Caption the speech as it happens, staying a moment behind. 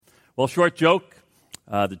Well, short joke.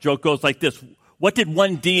 The joke goes like this. What did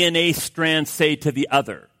one DNA strand say to the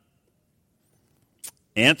other?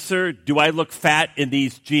 Answer, do I look fat in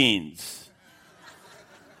these jeans?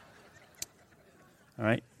 All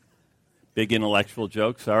right. Big intellectual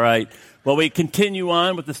jokes. All right. Well, we continue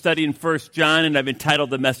on with the study in 1 John, and I've entitled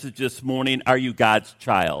the message this morning, Are You God's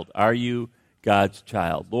Child? Are you God's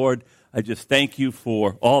child? Lord, I just thank you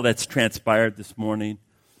for all that's transpired this morning.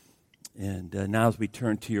 And now as we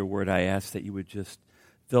turn to your word, I ask that you would just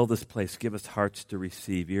fill this place. Give us hearts to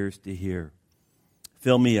receive, ears to hear.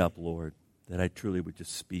 Fill me up, Lord, that I truly would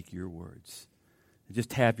just speak your words. And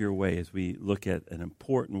just have your way as we look at an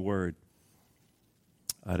important word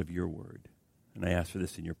out of your word. And I ask for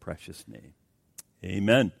this in your precious name.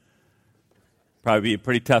 Amen. Probably be a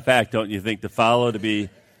pretty tough act, don't you think, to follow,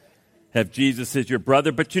 have Jesus as your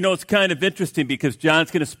brother. But you know, it's kind of interesting because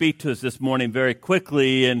John's going to speak to us this morning very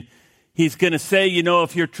quickly, and he's going to say, you know,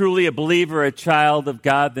 if you're truly a believer, a child of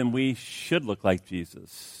God, then we should look like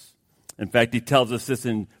Jesus. In fact, he tells us this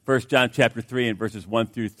in 1 John chapter 3 and verses 1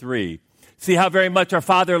 through 3. See how very much our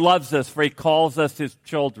Father loves us, for he calls us his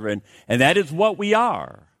children, and that is what we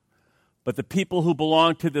are. But the people who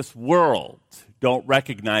belong to this world don't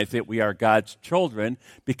recognize that we are God's children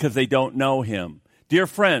because they don't know him. Dear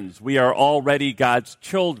friends, we are already God's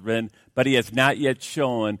children, but he has not yet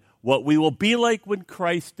shown what we will be like when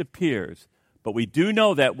Christ appears. But we do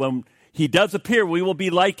know that when he does appear, we will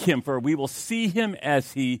be like him, for we will see him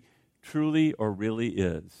as he truly or really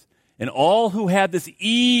is. And all who have this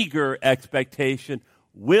eager expectation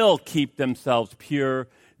will keep themselves pure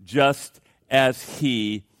just as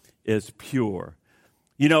he is pure.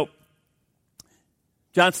 You know,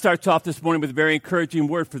 John starts off this morning with a very encouraging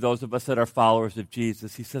word for those of us that are followers of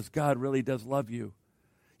Jesus. He says, God really does love you.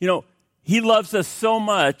 You know, he loves us so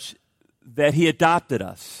much that he adopted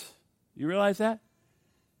us. You realize that?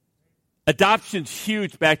 Adoption's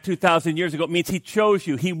huge back 2,000 years ago. It means he chose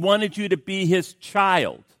you. He wanted you to be his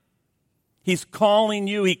child. He's calling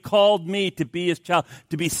you. He called me to be his child,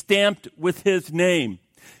 to be stamped with his name.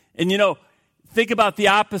 And you know, think about the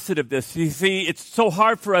opposite of this. You see, it's so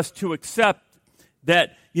hard for us to accept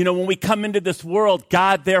that, you know, when we come into this world,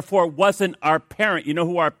 God therefore wasn't our parent. You know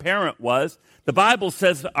who our parent was? The Bible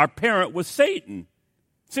says our parent was Satan.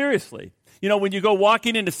 Seriously. You know, when you go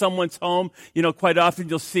walking into someone's home, you know, quite often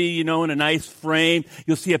you'll see, you know, in a nice frame,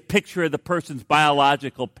 you'll see a picture of the person's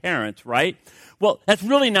biological parents, right? Well, that's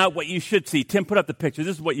really not what you should see. Tim, put up the picture.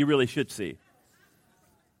 This is what you really should see.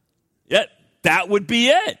 Yeah, that would be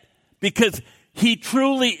it. Because he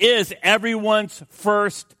truly is everyone's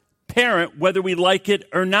first parent, whether we like it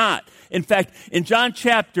or not. In fact, in John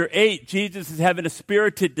chapter 8, Jesus is having a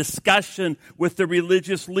spirited discussion with the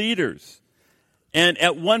religious leaders. And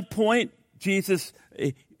at one point, Jesus,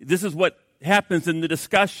 this is what happens in the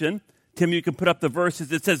discussion. Tim, you can put up the verses.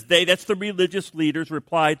 It says, that's the religious leaders,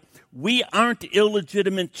 replied, we aren't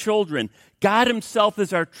illegitimate children. God himself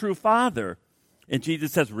is our true father. And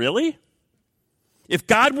Jesus says, really? If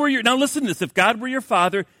God were now listen to this, if God were your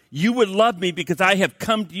father, you would love me because I have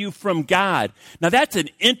come to you from God. Now that's an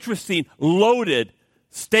interesting, loaded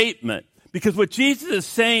statement. Because what Jesus is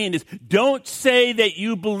saying is, don't say that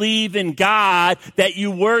you believe in God, that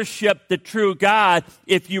you worship the true God,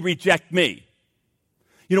 if you reject me.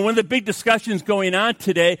 You know, one of the big discussions going on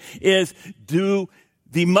today is, do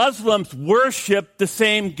the Muslims worship the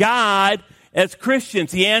same God as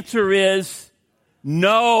Christians? The answer is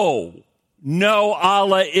no. No,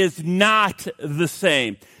 Allah is not the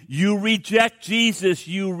same. You reject Jesus,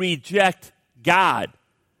 you reject God.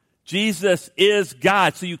 Jesus is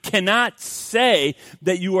God. So you cannot say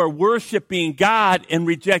that you are worshiping God and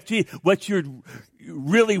reject Jesus. What you're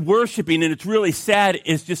really worshiping, and it's really sad,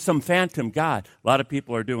 is just some phantom God. A lot of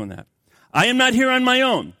people are doing that. I am not here on my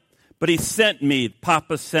own, but he sent me.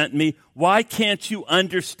 Papa sent me. Why can't you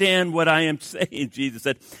understand what I am saying? Jesus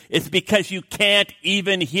said, it's because you can't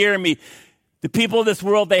even hear me. The people of this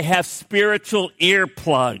world, they have spiritual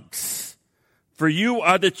earplugs. For you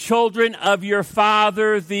are the children of your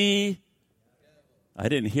father, I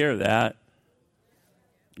didn't hear that.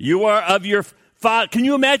 You are of your father. Can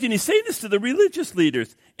you imagine? He's saying this to the religious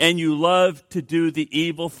leaders. And you love to do the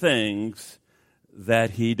evil things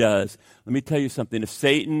that he does. Let me tell you something. If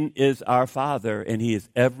Satan is our father, and he is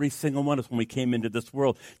every single one of us when we came into this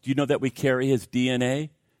world, do you know that we carry his DNA?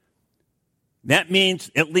 That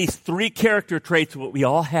means at least 3 character traits, what we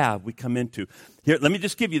all have, we come into. Here, let me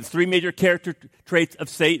just give you the 3 major character traits of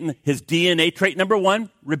Satan. His DNA trait number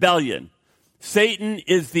 1, rebellion. Satan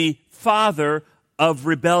is the father of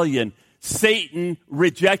rebellion. Satan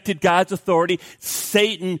rejected God's authority.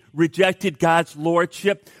 Satan rejected God's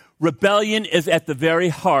lordship. rebellion is at the very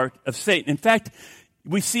heart of Satan. In fact,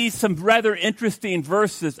 we see some rather interesting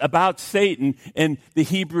verses about Satan in the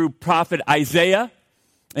Hebrew prophet Isaiah,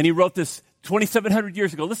 and he wrote this 2,700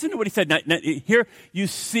 years ago. Listen to what he said. Now, here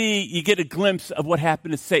you get a glimpse of what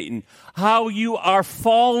happened to Satan. How you are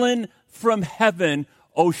fallen from heaven,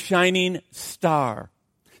 O shining star,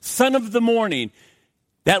 son of the morning.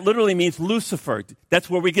 That literally means Lucifer. That's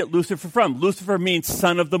where we get Lucifer from. Lucifer means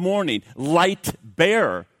son of the morning, light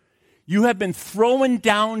bearer. You have been thrown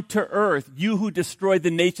down to earth, you who destroyed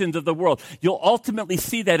the nations of the world. You'll ultimately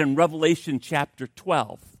see that in Revelation chapter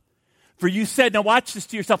 12. For you said, now watch this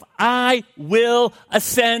to yourself, I will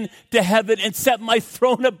ascend to heaven and set my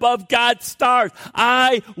throne above God's stars.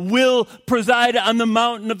 I will preside on the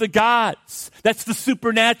mountain of the gods. That's the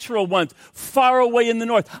supernatural ones, far away in the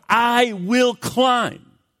north. I will climb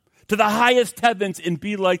to the highest heavens and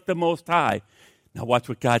be like the Most High. Now watch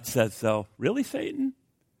what God says, though. Really, Satan?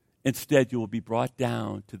 Instead, you will be brought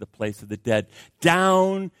down to the place of the dead,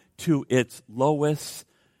 down to its lowest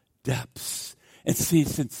depths. And see,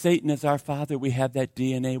 since Satan is our father, we have that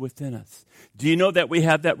DNA within us. Do you know that we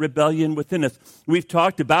have that rebellion within us? We've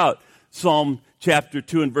talked about Psalm chapter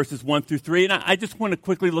 2 and verses 1 through 3, and I just want to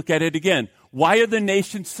quickly look at it again. Why are the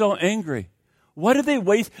nations so angry? Why do they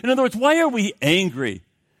waste? In other words, why are we angry?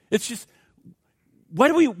 It's just, why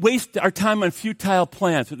do we waste our time on futile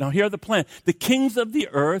plans? Now, here are the plans. The kings of the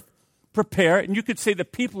earth prepare, and you could say the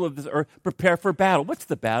people of this earth prepare for battle. What's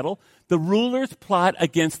the battle? The rulers plot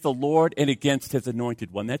against the Lord and against his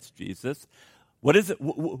anointed one. That's Jesus. What is it?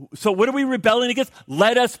 So what are we rebelling against?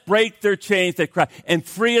 Let us break their chains, they cry, and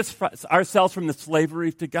free ourselves from the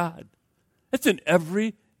slavery to God. That's in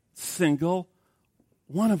every single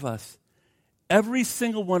one of us. Every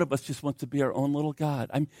single one of us just wants to be our own little God.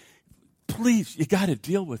 Please, you got to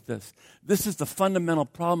deal with this. This is the fundamental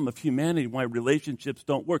problem of humanity, why relationships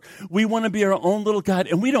don't work. We want to be our own little God,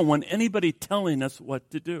 and we don't want anybody telling us what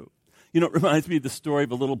to do. You know, it reminds me of the story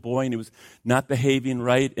of a little boy, and he was not behaving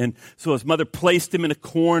right, and so his mother placed him in a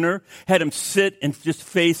corner, had him sit and just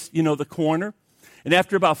face, the corner. And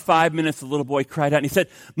after about 5 minutes, the little boy cried out, and he said,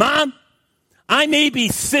 Mom, I may be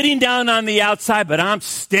sitting down on the outside, but I'm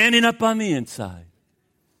standing up on the inside.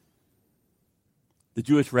 The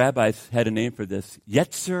Jewish rabbis had a name for this,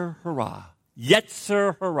 Yetzer Hara.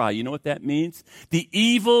 Yetzer Hara. You know what that means? The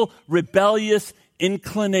evil, rebellious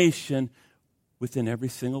inclination within every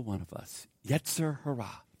single one of us. Yetzer Hara.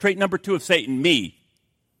 Trait number 2 of Satan, me.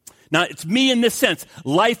 Now, it's me in this sense.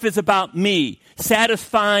 Life is about me,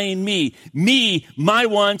 satisfying me, my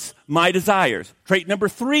wants, my desires. Trait number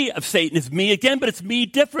 3 of Satan is me again, but it's me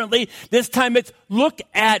differently. This time it's look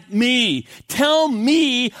at me. Tell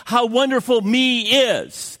me how wonderful me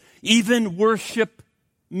is. Even worship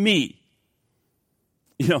me.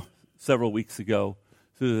 Several weeks ago,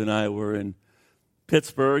 Susan and I were in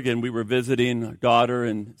Pittsburgh, and we were visiting our daughter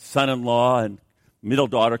and son-in-law and middle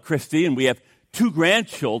daughter, Christy, and we have 2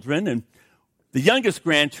 grandchildren, and the youngest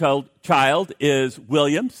grandchild is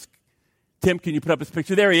Williams. Tim, can you put up his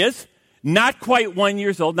picture? There he is. Not quite 1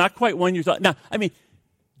 year old. Now,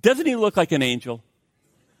 doesn't he look like an angel?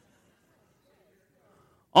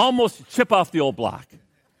 Almost chip off the old block.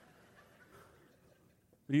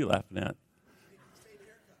 What are you laughing at?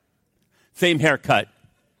 Same haircut.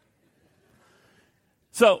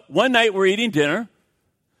 So one night we're eating dinner,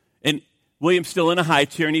 and William's still in a high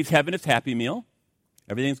chair, and he's having his Happy Meal.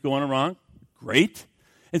 Everything's going along. Great.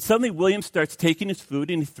 And suddenly William starts taking his food,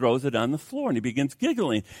 and he throws it on the floor, and he begins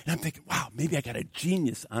giggling. And I'm thinking, wow, maybe I got a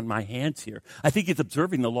genius on my hands here. I think he's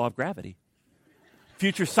observing the law of gravity.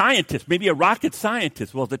 Future scientist, maybe a rocket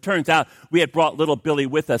scientist. Well, as it turns out, we had brought little Billy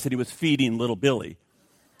with us, and he was feeding little Billy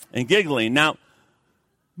and giggling. Now,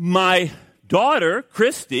 my daughter,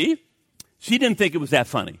 Christy, she didn't think it was that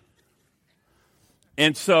funny.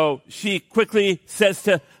 And so she quickly says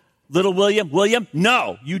to little William,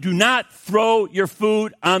 no, you do not throw your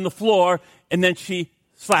food on the floor. And then she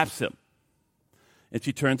slaps him. And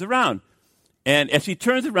she turns around. And as she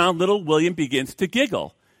turns around, little William begins to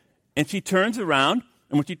giggle. And she turns around,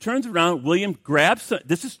 and when she turns around, William grabs some,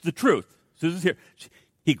 this is the truth. Susan's here.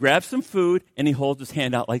 He grabs some food, and he holds his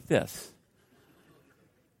hand out like this.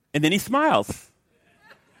 And then he smiles.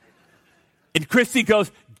 And Christy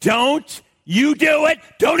goes, don't you do it.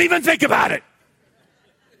 Don't even think about it.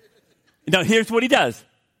 Now, here's what he does.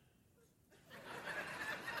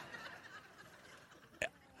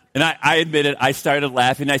 And I admit it, I started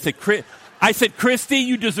laughing. I said, Christy,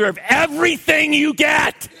 you deserve everything you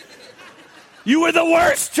get. You were the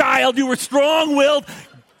worst child. You were strong-willed.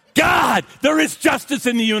 God, there is justice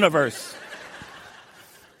in the universe.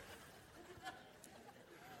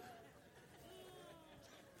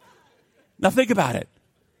 Now think about it.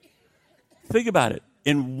 Think about it.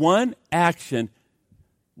 In one action,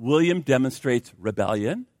 William demonstrates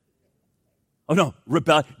rebellion. Oh no,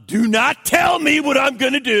 rebellion. Do not tell me what I'm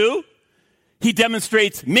going to do. He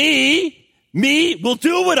demonstrates me will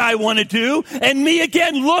do what I want to do, and me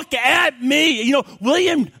again, look at me. You know,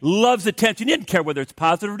 William loves attention. He didn't care whether it's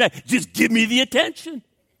positive or negative. Just give me the attention.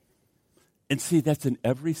 And see, that's in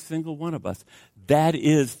every single one of us. That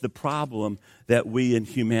is the problem that we in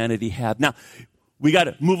humanity have. Now, we got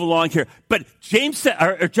to move along here. But John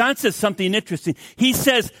says something interesting. He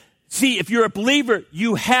says, see, if you're a believer,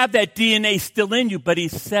 you have that DNA still in you. But he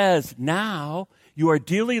says, now you are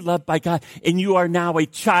dearly loved by God, and you are now a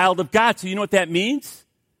child of God. So you know what that means?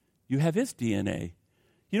 You have his DNA.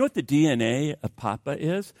 You know what the DNA of Papa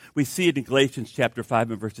is? We see it in Galatians chapter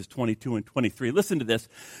 5 and verses 22 and 23. Listen to this.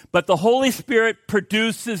 But the Holy Spirit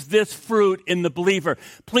produces this fruit in the believer.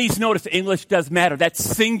 Please notice English does matter. That's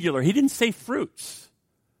singular. He didn't say fruits.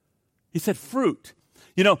 He said fruit.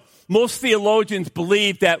 You know, most theologians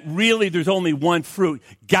believe that really there's only one fruit.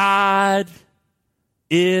 God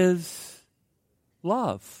is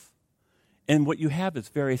love. And what you have is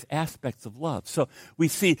various aspects of love. So we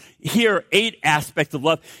see here 8 aspects of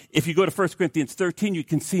love. If you go to 1 Corinthians 13, you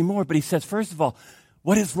can see more. But he says, first of all,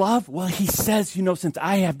 what is love? Well, he says, you know, since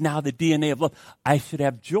I have now the DNA of love, I should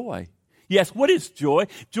have joy. Yes, what is joy?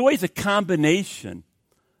 Joy is a combination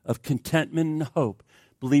of contentment and hope,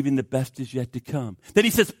 believing the best is yet to come. Then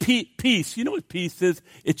he says peace. You know what peace is?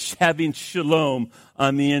 It's having shalom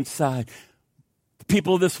on the inside.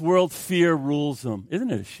 People of this world, fear rules them.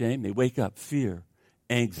 Isn't it a shame? They wake up, fear,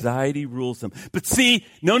 anxiety rules them. But see,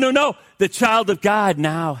 no. The child of God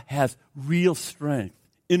now has real strength,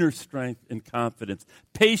 inner strength and confidence.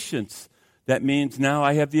 Patience, that means now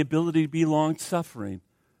I have the ability to be long-suffering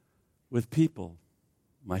with people,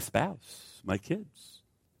 my spouse, my kids,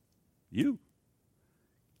 you.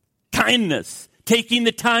 Kindness, taking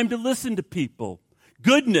the time to listen to people.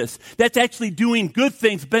 Goodness, that's actually doing good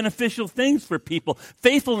things, beneficial things for people.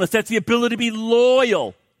 Faithfulness, that's the ability to be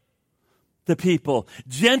loyal to people.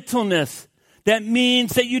 Gentleness, that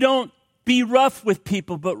means that you don't be rough with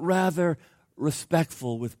people, but rather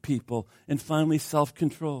respectful with people. And finally,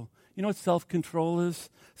 self-control. You know what self-control is?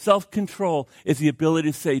 Self-control is the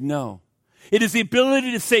ability to say no. It is the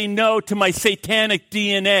ability to say no to my satanic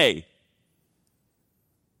DNA.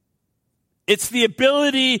 It's the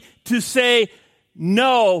ability to say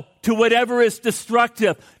no to whatever is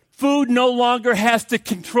destructive. Food no longer has to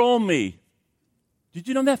control me. Did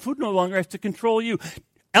you know that? Food no longer has to control you.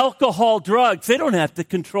 Alcohol, drugs, they don't have to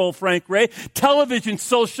control Frank Ray. Television,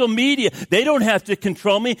 social media, they don't have to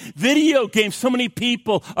control me. Video games, so many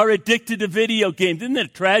people are addicted to video games. Isn't that a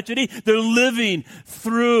tragedy? They're living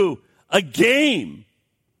through a game.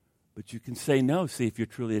 But you can say no, see, if you're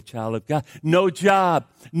truly a child of God. No job,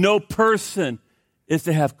 no person is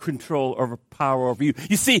to have control or power over you.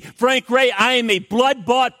 You see, Frank Ray, I am a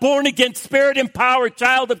blood-bought, born-again, spirit-empowered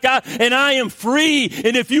child of God, and I am free.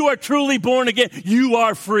 And if you are truly born again, you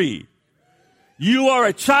are free. You are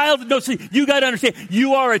a child. No, see, you got to understand,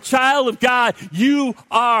 you are a child of God. You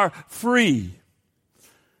are free.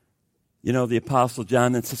 You know, the Apostle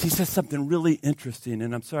John then says, he says something really interesting,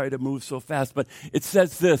 and I'm sorry to move so fast, but it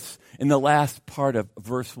says this in the last part of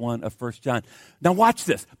verse 1 of 1 John. Now watch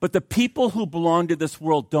this. But the people who belong to this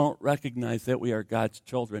world don't recognize that we are God's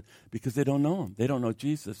children because they don't know him. They don't know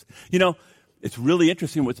Jesus. You know, it's really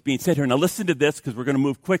interesting what's being said here. Now listen to this because we're going to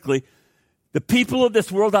move quickly. The people of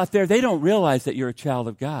this world out there, they don't realize that you're a child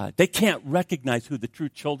of God. They can't recognize who the true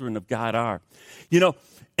children of God are. You know,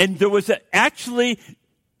 and there was actually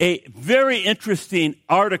a very interesting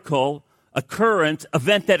event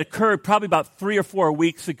that occurred probably about 3 or 4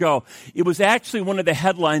 weeks ago. It was actually one of the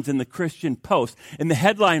headlines in the Christian Post. And the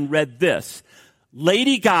headline read this: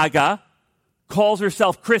 Lady Gaga calls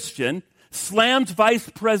herself Christian, slams Vice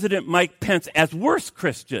President Mike Pence as worst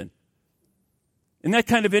Christian. Isn't that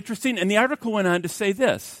kind of interesting? And the article went on to say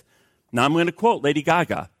this. Now I'm going to quote Lady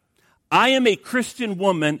Gaga. I am a Christian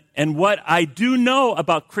woman, and what I do know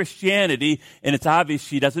about Christianity, and it's obvious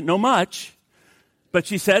she doesn't know much, but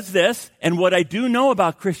she says this, and what I do know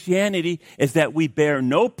about Christianity is that we bear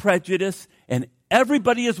no prejudice and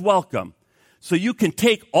everybody is welcome. So you can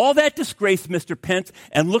take all that disgrace, Mr. Pence,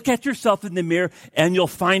 and look at yourself in the mirror, and you'll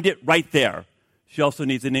find it right there. She also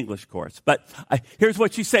needs an English course. But here's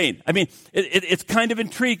what she's saying. I mean, it's kind of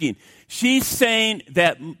intriguing. She's saying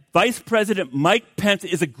that Vice President Mike Pence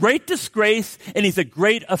is a great disgrace and he's a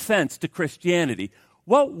great offense to Christianity.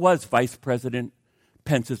 What was Vice President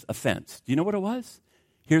Pence's offense? Do you know what it was?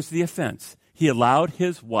 Here's the offense. He allowed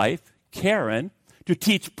his wife, Karen, to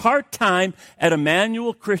teach part-time at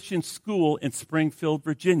Emmanuel Christian School in Springfield,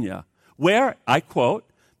 Virginia, where, I quote,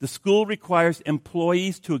 the school requires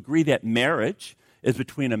employees to agree that marriage is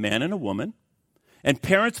between a man and a woman, and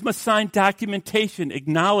parents must sign documentation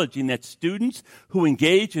acknowledging that students who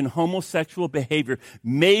engage in homosexual behavior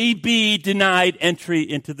may be denied entry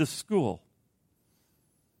into the school.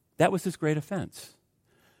 That was his great offense.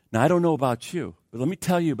 Now, I don't know about you, but let me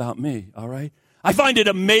tell you about me, all right? I find it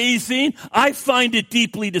amazing, I find it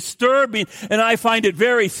deeply disturbing, and I find it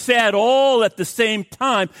very sad all at the same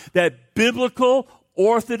time that biblical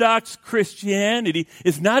Orthodox Christianity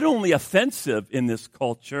is not only offensive in this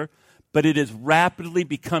culture, but it is rapidly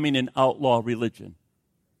becoming an outlaw religion.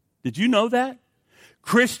 Did you know that?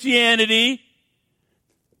 Christianity,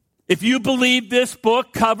 if you believe this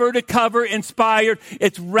book, cover to cover, inspired,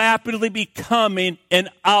 it's rapidly becoming an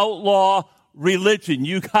outlaw religion.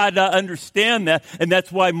 You got to understand that, and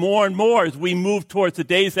that's why more and more as we move towards the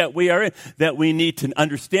days that we are in, that we need to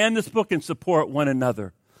understand this book and support one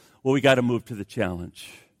another. Well, we got to move to the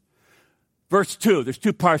challenge. Verse 2, there's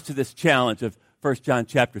two parts to this challenge of 1 John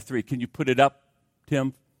chapter 3. Can you put it up,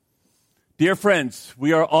 Tim? Dear friends,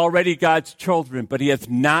 we are already God's children, but he has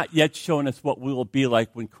not yet shown us what we will be like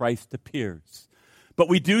when Christ appears. But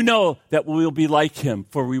we do know that we will be like him,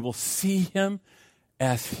 for we will see him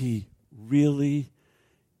as he really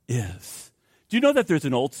is. Do you know that there's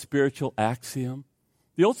an old spiritual axiom?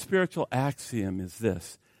 The old spiritual axiom is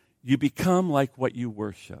this: you become like what you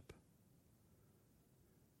worship.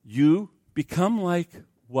 You become like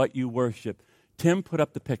what you worship. Tim, put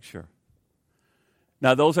up the picture.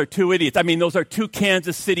 Now, those are two idiots. Those are two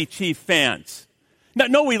Kansas City Chief fans.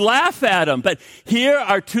 No, we laugh at them, but here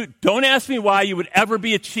are two. Don't ask me why you would ever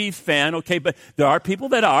be a Chief fan, okay? But there are people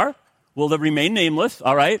that are. Will they remain nameless,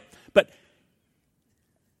 all right? But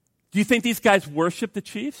do you think these guys worship the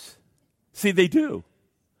Chiefs? See, they do.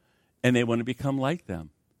 And they want to become like them.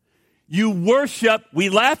 You worship, we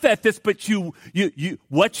laugh at this, but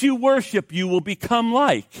what you worship, you will become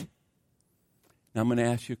like. Now, I'm going to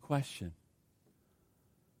ask you a question.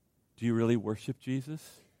 Do you really worship Jesus?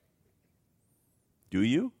 Do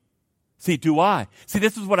you? See, do I? See,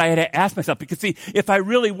 this is what I had to ask myself, because see, if I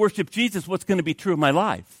really worship Jesus, what's going to be true of my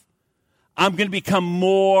life? I'm going to become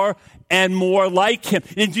more and more like him.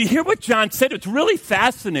 And do you hear what John said? It's really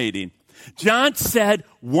fascinating. John said,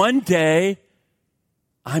 one day,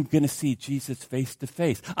 I'm going to see Jesus face to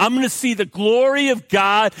face. I'm going to see the glory of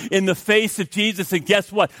God in the face of Jesus. And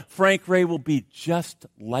guess what? Frank Ray will be just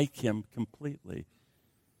like him completely.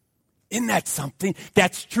 Isn't that something?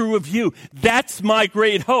 That's true of you. That's my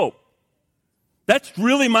great hope. That's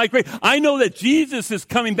really my great. I know that Jesus is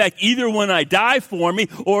coming back either when I die for me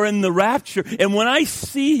or in the rapture. And when I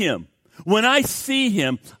see him,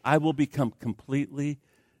 I will become completely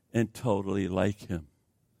and totally like him.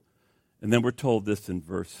 And then we're told this in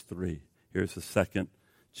verse 3. Here's the second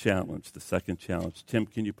challenge. Tim,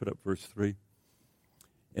 can you put up verse 3?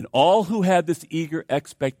 And all who have this eager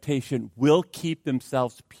expectation will keep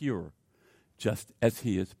themselves pure, just as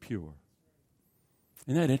he is pure.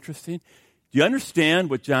 Isn't that interesting? Do you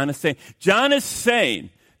understand what John is saying? John is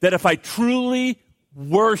saying that if I truly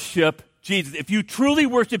worship Jesus, if you truly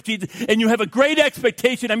worship Jesus and you have a great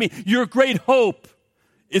expectation, your great hope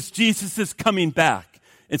is Jesus is coming back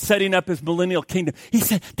and setting up his millennial kingdom. He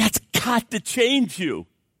said, that's got to change you.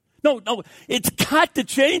 No, it's got to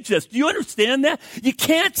change us. Do you understand that? You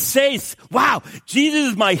can't say, wow,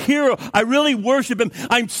 Jesus is my hero. I really worship him.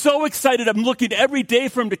 I'm so excited. I'm looking every day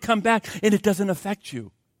for him to come back, and it doesn't affect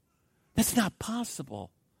you. That's not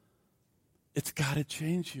possible. It's got to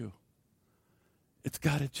change you. It's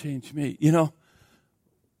got to change me.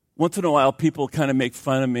 Once in a while, people kind of make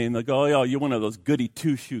fun of me, and they'll go, oh, you're one of those goody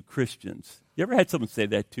two-shoe Christians. You ever had someone say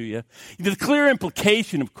that to you? The clear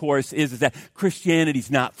implication, of course, is that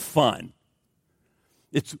Christianity's not fun.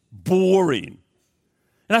 It's boring.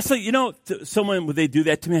 And I say, someone, when they do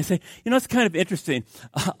that to me, I say, it's kind of interesting.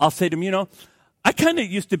 I'll say to them, I kind of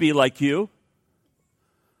used to be like you.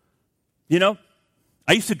 I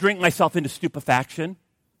used to drink myself into stupefaction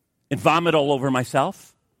and vomit all over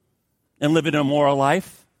myself and live an immoral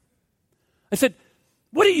life. I said,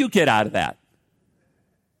 what do you get out of that?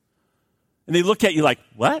 And they look at you like,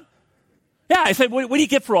 what? Yeah, I said, what do you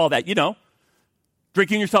get for all that?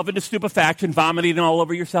 Drinking yourself into stupefaction, vomiting all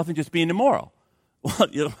over yourself, and just being immoral. Well,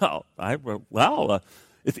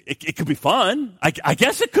 it could be fun. I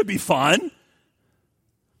guess it could be fun.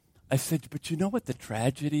 I said, but you know what the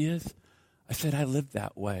tragedy is? I said, I lived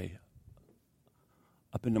that way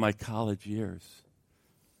up into my college years.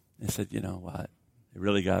 I said, you know what? It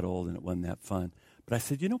really got old and it wasn't that fun. But I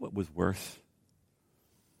said, you know what was worse?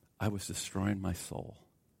 I was destroying my soul.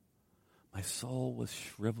 My soul was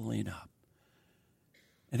shriveling up.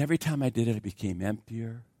 And every time I did it, it became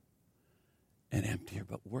emptier and emptier.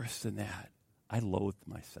 But worse than that, I loathed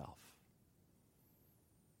myself.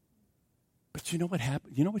 But you know what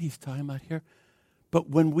happened? You know what he's talking about here? But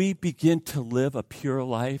when we begin to live a pure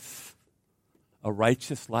life, a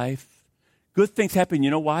righteous life, good things happen.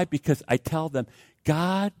 You know why? Because I tell them,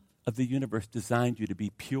 God of the universe designed you to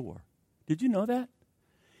be pure. Did you know that?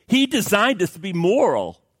 He designed us to be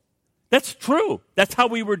moral. That's true. That's how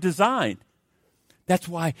we were designed. That's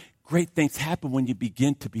why great things happen when you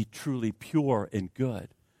begin to be truly pure and good.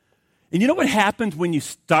 And you know what happens when you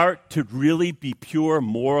start to really be pure,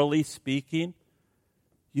 morally speaking?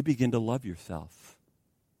 You begin to love yourself.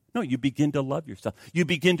 No, you begin to love yourself. You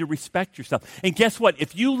begin to respect yourself. And guess what?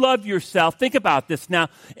 If you love yourself, think about this now,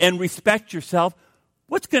 and respect yourself,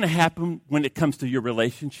 what's going to happen when it comes to your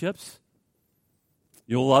relationships?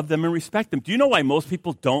 You'll love them and respect them. Do you know why most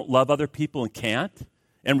people don't love other people and can't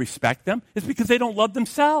and respect them? It's because they don't love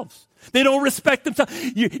themselves. They don't respect themselves.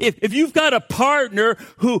 If you've got a partner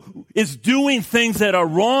who is doing things that are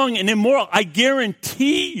wrong and immoral, I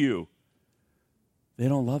guarantee you, they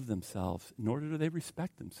don't love themselves, nor do they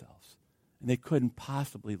respect themselves. And they couldn't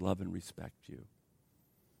possibly love and respect you.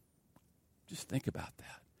 Just think about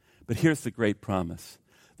that. But here's the great promise.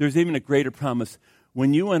 There's even a greater promise.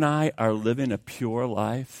 When you and I are living a pure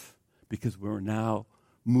life, because we're now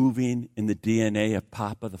moving in the DNA of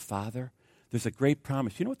Papa the Father, there's a great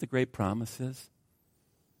promise. You know what the great promise is?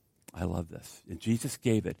 I love this. And Jesus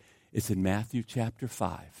gave it. It's in Matthew chapter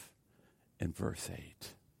 5 and verse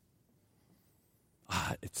 8.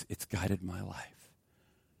 It's guided my life.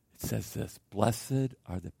 It says this, blessed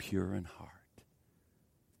are the pure in heart.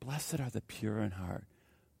 Blessed are the pure in heart,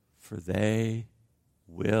 for they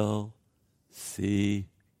will see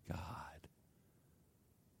God.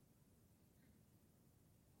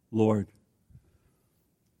 Lord,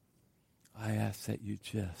 I ask that you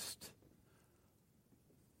just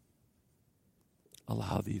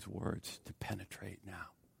allow these words to penetrate now,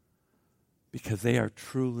 because they are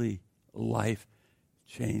truly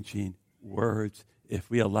life-changing words if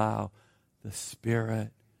we allow the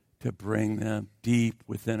Spirit to bring them deep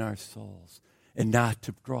within our souls and not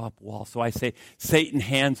to draw up walls. So I say, Satan,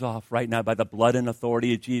 hands off right now by the blood and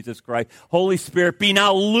authority of Jesus Christ. Holy Spirit, be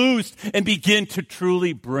now loosed and begin to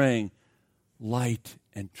truly bring light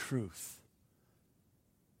and truth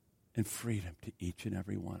and freedom to each and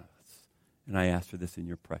every one of us. And I ask for this in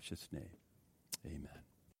your precious name. Amen.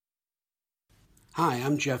 Hi,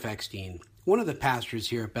 I'm Jeff Eckstein, one of the pastors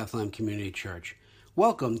here at Bethlehem Community Church.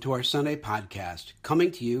 Welcome to our Sunday podcast,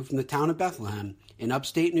 coming to you from the town of Bethlehem in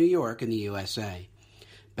upstate New York in the USA.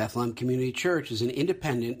 Bethlehem Community Church is an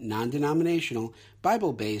independent, non-denominational,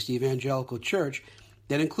 Bible-based evangelical church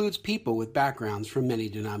that includes people with backgrounds from many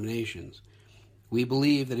denominations. We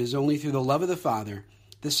believe that it is only through the love of the Father,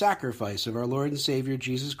 the sacrifice of our Lord and Savior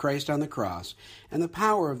Jesus Christ on the cross, and the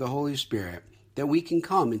power of the Holy Spirit that we can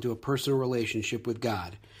come into a personal relationship with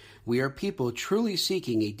God. We are people truly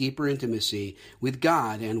seeking a deeper intimacy with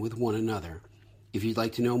God and with one another. If you'd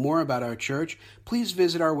like to know more about our church, please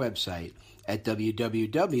visit our website at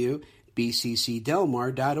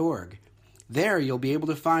www.bccdelmar.org. There you'll be able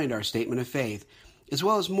to find our statement of faith, as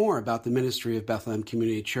well as more about the ministry of Bethlehem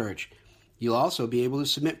Community Church. You'll also be able to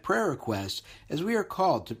submit prayer requests as we are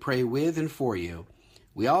called to pray with and for you.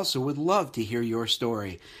 We also would love to hear your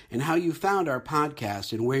story and how you found our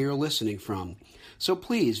podcast and where you're listening from. So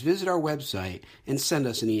please visit our website and send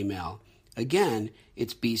us an email. Again,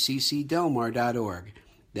 it's bccdelmar.org.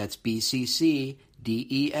 That's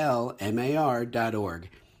bccdelmar.org.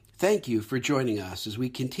 Thank you for joining us as we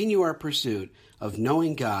continue our pursuit of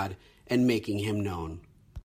knowing God and making Him known.